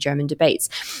century German debates.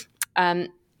 I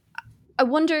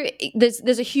wonder,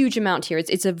 there's a huge amount here.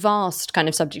 It's a vast kind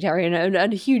of subject area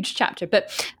and a huge chapter.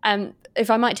 But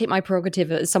if I might take my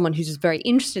prerogative as someone who's just very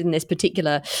interested in this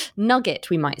particular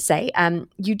nugget, we might say,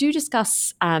 you do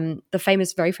discuss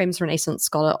the very famous Renaissance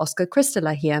scholar Oskar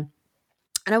Christeler here.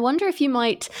 And I wonder if you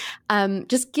might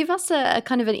just give us a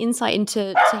kind of an insight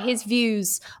into his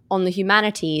views on the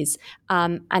humanities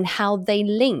and how they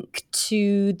link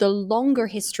to the longer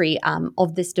history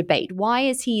of this debate. Why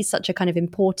is he such a kind of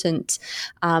important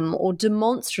or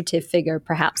demonstrative figure,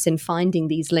 perhaps, in finding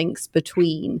these links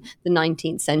between the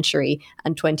 19th century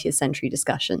and 20th century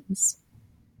discussions?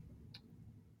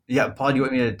 Yeah, Paul, do you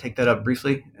want me to take that up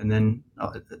briefly and then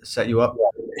I'll set you up?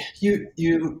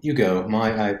 You go.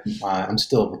 I'm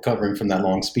still recovering from that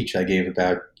long speech I gave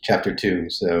about chapter 2.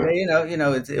 So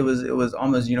it was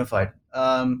almost unified.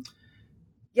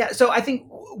 So I think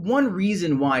one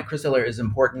reason why Christeler is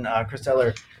important.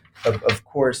 Christeler, of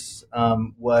course,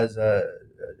 was a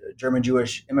German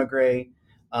Jewish immigrant,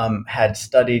 had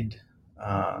studied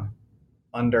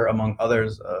under, among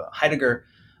others, Heidegger.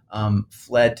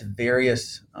 Fled to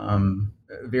various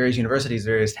universities,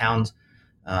 various towns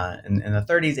in the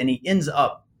 30s, and he ends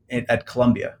up at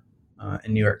Columbia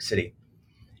in New York City.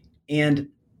 And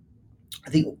I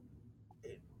think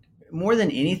more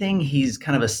than anything, he's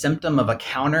kind of a symptom of a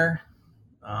counter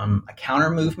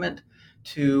movement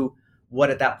to what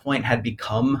at that point had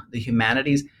become the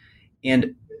humanities.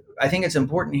 And I think it's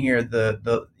important here,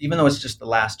 even though it's just the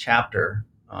last chapter,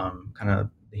 kind of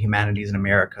the humanities in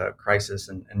America, crisis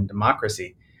and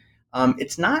democracy,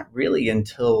 it's not really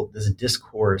until this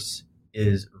discourse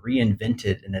is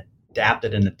reinvented and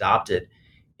adapted and adopted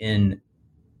in,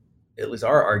 at least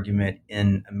our argument,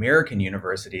 in American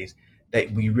universities,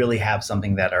 that we really have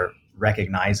something that are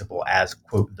recognizable as,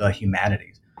 quote, the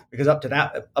humanities. Because up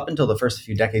until the first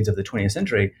few decades of the 20th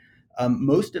century,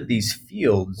 most of these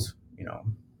fields,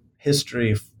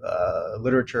 history,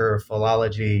 literature,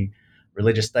 philology,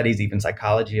 religious studies, even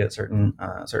psychology at certain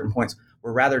points,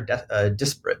 were rather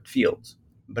disparate fields.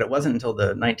 But it wasn't until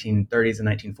the 1930s and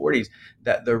 1940s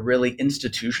that they're really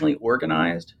institutionally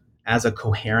organized as a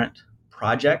coherent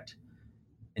project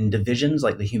in divisions,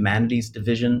 like the humanities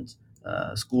divisions,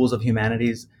 schools of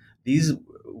humanities. These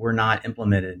were not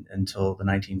implemented until the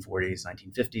 1940s,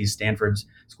 1950s. Stanford's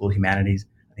School of Humanities,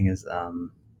 I think, is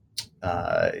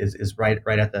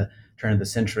right at the turn of the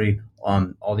century,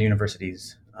 all the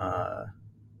universities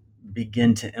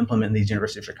begin to implement these.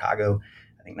 University of Chicago,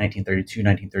 I think 1932,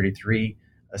 1933,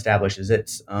 establishes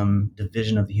its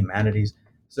division of the humanities.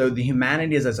 So the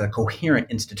humanities as a coherent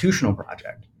institutional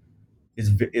project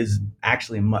is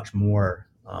actually much more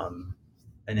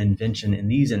an invention in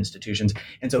these institutions.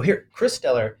 And so here, Chris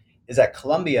Steller is at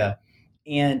Columbia,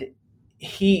 and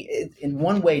he, in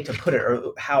one way to put it,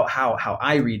 or how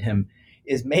I read him,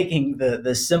 is making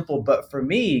the simple, but for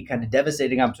me, kind of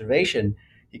devastating observation.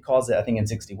 He calls it, I think in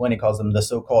 61, he calls them the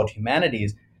so-called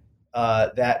humanities,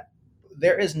 that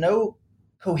there is no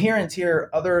coherence here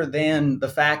other than the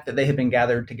fact that they have been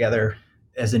gathered together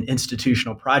as an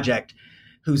institutional project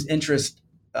whose interest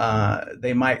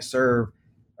they might serve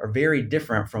are very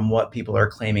different from what people are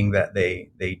claiming that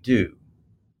they do.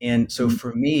 And so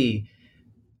for me,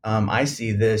 I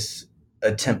see this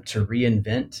attempt to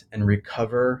reinvent and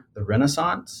recover the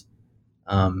Renaissance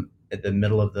at the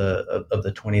middle of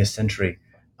the 20th century.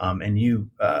 And you,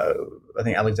 I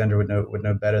think Alexandra would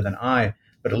know better than I,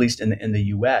 but at least in the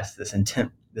U.S., this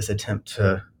attempt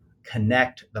to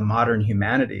connect the modern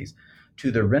humanities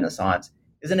to the Renaissance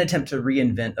is an attempt to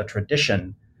reinvent a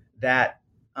tradition that,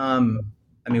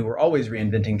 we're always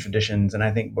reinventing traditions. And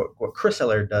I think what Chris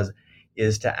Steller does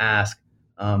is to ask,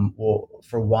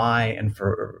 for why and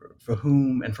for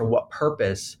whom and for what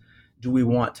purpose do we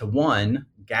want to, one,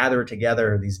 gather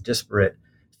together these disparate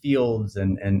fields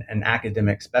and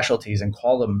academic specialties and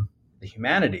call them the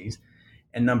humanities?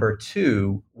 And number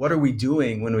two, what are we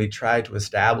doing when we try to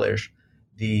establish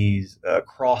these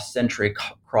cross-centric,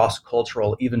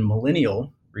 cross-cultural, even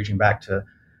millennial, reaching back to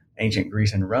ancient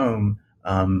Greece and Rome,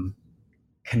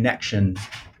 connections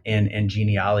and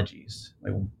genealogies?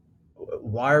 Like,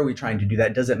 why are we trying to do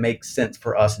that? Does it make sense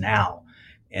for us now?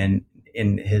 And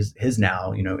in his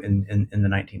now, in the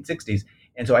 1960s.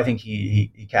 And so I think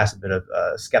he casts a bit of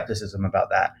skepticism about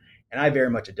that. And I very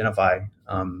much identify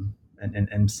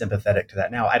and sympathetic to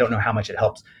that now. I don't know how much it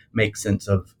helps make sense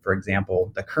of, for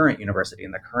example, the current university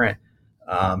and the current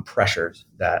pressures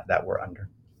that we're under.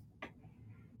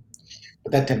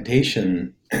 But that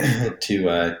temptation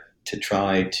to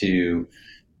try to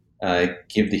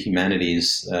give the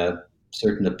humanities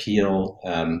certain appeal,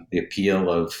 the appeal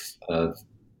of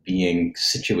being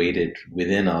situated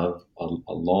within a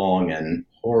long and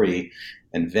hoary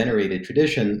and venerated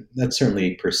tradition, that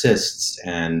certainly persists.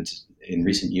 And in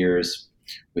recent years,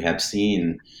 we have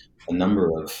seen a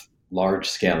number of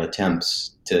large-scale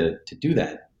attempts to do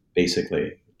that,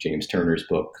 basically. James Turner's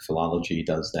book, Philology,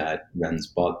 does that. Ren's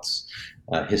Buck's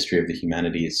History of the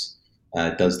Humanities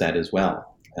does that as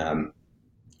well.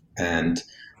 And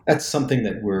that's something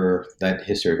that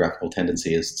historiographical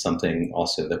tendency is something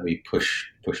also that we push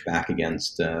back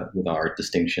against with our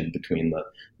distinction between the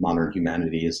modern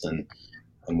humanities and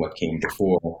what came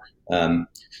before.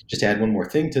 Just to add one more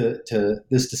thing to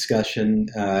this discussion.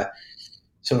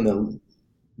 So in the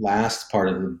last part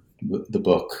of the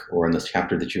book, or in this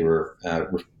chapter that you were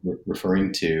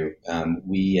referring to,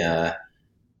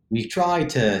 we try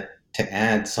to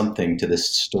add something to this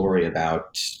story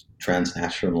about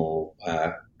transnational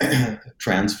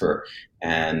transfer.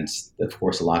 And of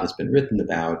course, a lot has been written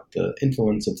about the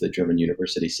influence of the German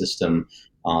university system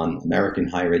on American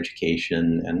higher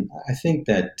education. And I think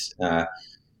that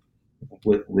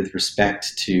with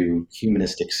respect to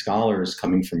humanistic scholars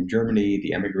coming from Germany,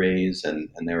 the émigrés and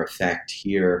their effect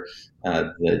here,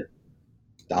 the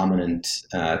dominant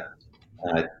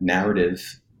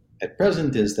narrative at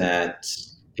present is that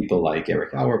people like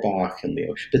Erich Auerbach and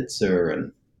Leo Spitzer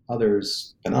and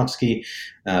others, Panofsky,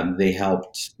 they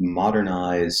helped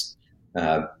modernize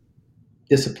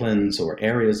disciplines or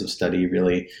areas of study,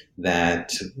 really,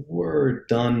 that were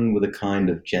done with a kind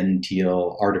of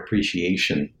genteel art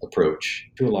appreciation approach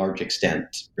to a large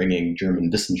extent, bringing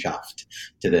German Wissenschaft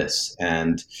to this.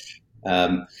 And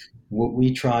what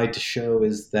we tried to show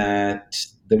is that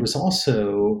there was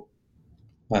also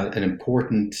an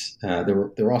important, there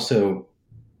were also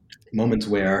moments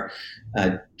where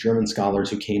German scholars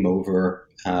who came over,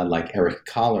 like Erich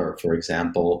Kahler, for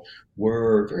example,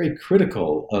 were very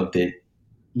critical of the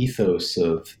ethos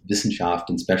of Wissenschaft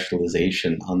and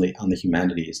specialization on the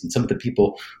humanities. And some of the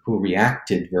people who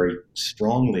reacted very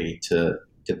strongly to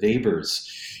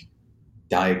Weber's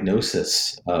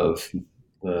diagnosis of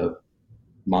the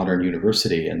modern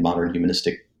university and modern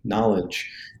humanistic knowledge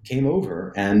came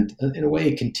over and, in a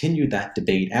way, continued that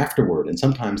debate afterward. And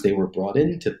sometimes they were brought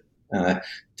into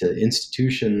to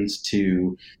institutions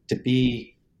to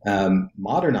be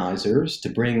modernizers, to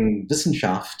bring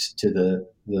Wissenschaft to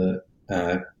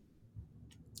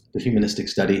the humanistic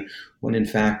study, when in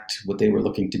fact what they were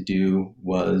looking to do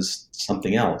was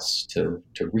something else, to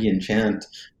re-enchant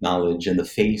knowledge in the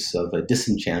face of a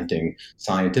disenchanting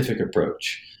scientific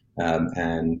approach.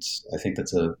 And I think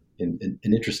that's an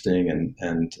interesting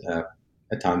and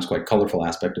at times quite colorful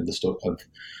aspect of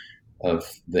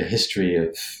of the history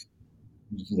of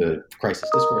the crisis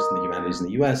discourse in the humanities in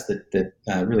the U.S. that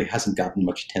really hasn't gotten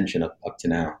much attention up to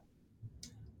now.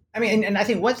 I mean, and I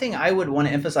think one thing I would want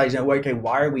to emphasize, okay,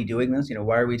 why are we doing this?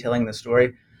 Why are we telling this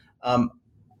story?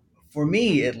 For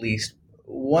me, at least,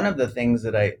 one of the things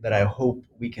that I hope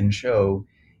we can show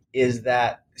is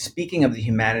that, speaking of the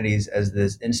humanities as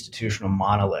this institutional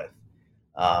monolith,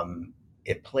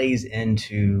 it plays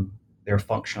into their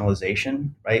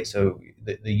functionalization, right? So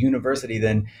the university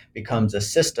then becomes a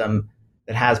system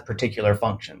that has particular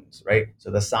functions, right?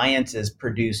 So the sciences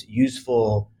produce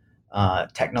useful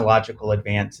technological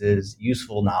advances,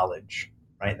 useful knowledge,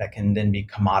 right? That can then be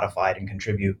commodified and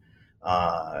contribute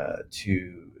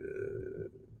to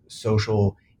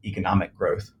social economic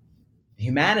growth. The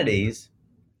humanities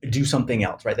do something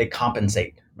else, right? They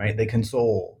compensate, right? They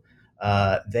console,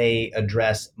 they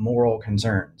address moral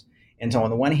concerns. And so on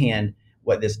the one hand,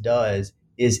 what this does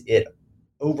is it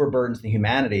overburdens the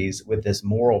humanities with this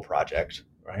moral project,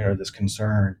 right? Or this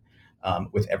concern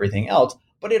with everything else.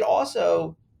 But it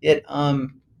also,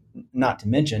 not to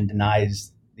mention,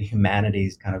 denies the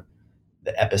humanities kind of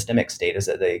the epistemic status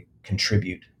that they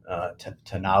contribute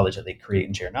to knowledge, that they create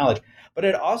and share knowledge. But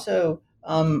it also,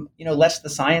 lets the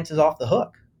sciences off the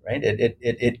hook, right?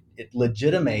 It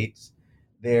legitimates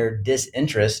their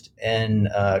disinterest and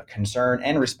concern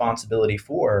and responsibility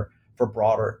for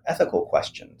broader ethical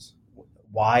questions.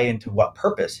 Why and to what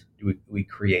purpose do we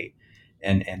create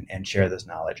and share this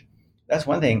knowledge? That's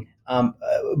one thing.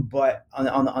 But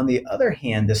on the other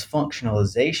hand, this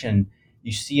functionalization,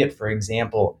 you see it, for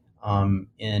example,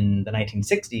 in the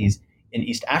 1960s in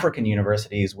East African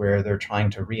universities, where they're trying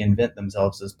to reinvent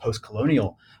themselves as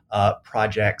post-colonial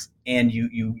projects, and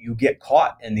you get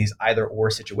caught in these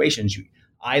either-or situations. You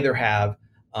either have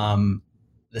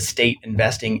the state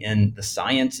investing in the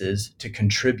sciences to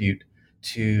contribute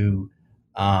to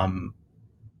a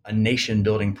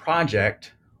nation-building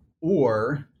project,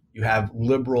 or you have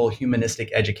liberal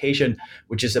humanistic education,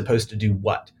 which is supposed to do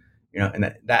what?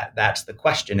 And that's the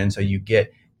question. And so you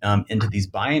get into these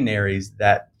binaries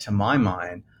that, to my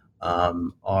mind,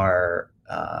 are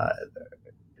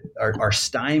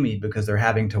stymied because they're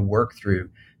having to work through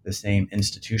the same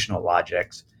institutional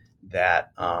logics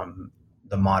that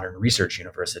the modern research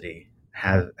university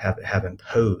have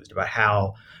imposed about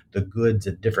how the goods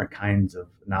of different kinds of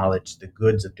knowledge, the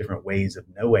goods of different ways of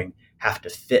knowing, have to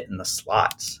fit in the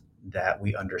slots that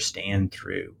we understand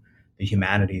through the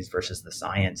humanities versus the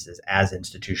sciences as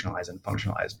institutionalized and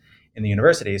functionalized in the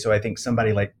university. So I think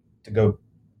somebody like, to go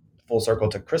full circle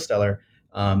to Chris Steller,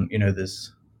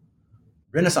 this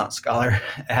Renaissance scholar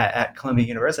at Columbia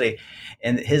University,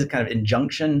 and his kind of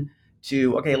injunction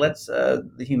to, okay, let's the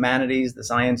humanities, the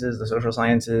sciences, the social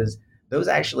sciences, those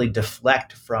actually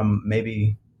deflect from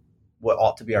maybe what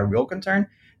ought to be our real concern.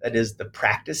 That is the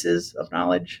practices of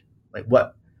knowledge, like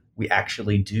what we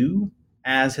actually do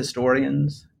as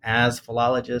historians, as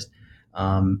philologists,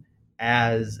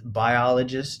 as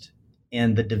biologists,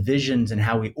 and the divisions and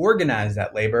how we organize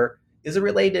that labor is a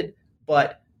related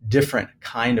but different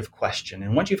kind of question.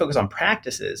 And once you focus on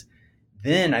practices,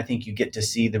 then I think you get to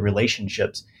see the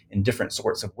relationships in different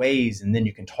sorts of ways. And then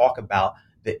you can talk about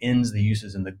the ends, the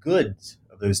uses, and the goods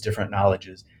of those different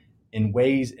knowledges in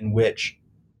ways in which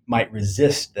might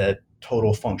resist the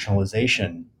total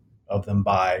functionalization of them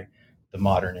by the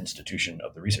modern institution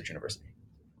of the research university.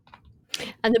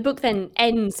 And the book then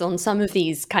ends on some of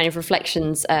these kind of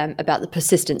reflections about the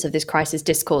persistence of this crisis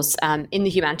discourse in the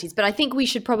humanities. But I think we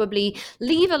should probably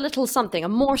leave a little something, a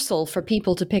morsel for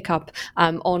people to pick up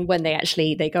on when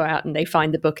they go out and they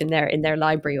find the book in their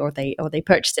library or they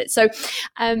purchase it. So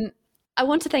I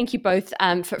want to thank you both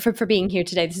for being here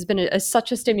today. This has been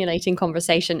such a stimulating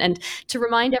conversation. And to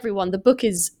remind everyone, the book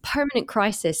is Permanent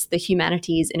Crisis, The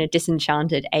Humanities in a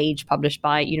Disenchanted Age, published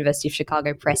by University of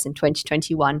Chicago Press in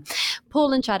 2021.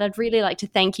 Paul and Chad, I'd really like to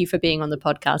thank you for being on the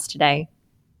podcast today.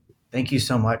 Thank you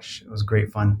so much. It was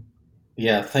great fun.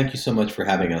 Yeah, thank you so much for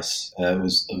having us. It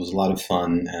was a lot of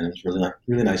fun, and it was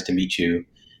really nice to meet you.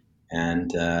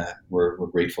 And we're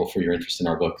grateful for your interest in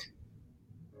our book.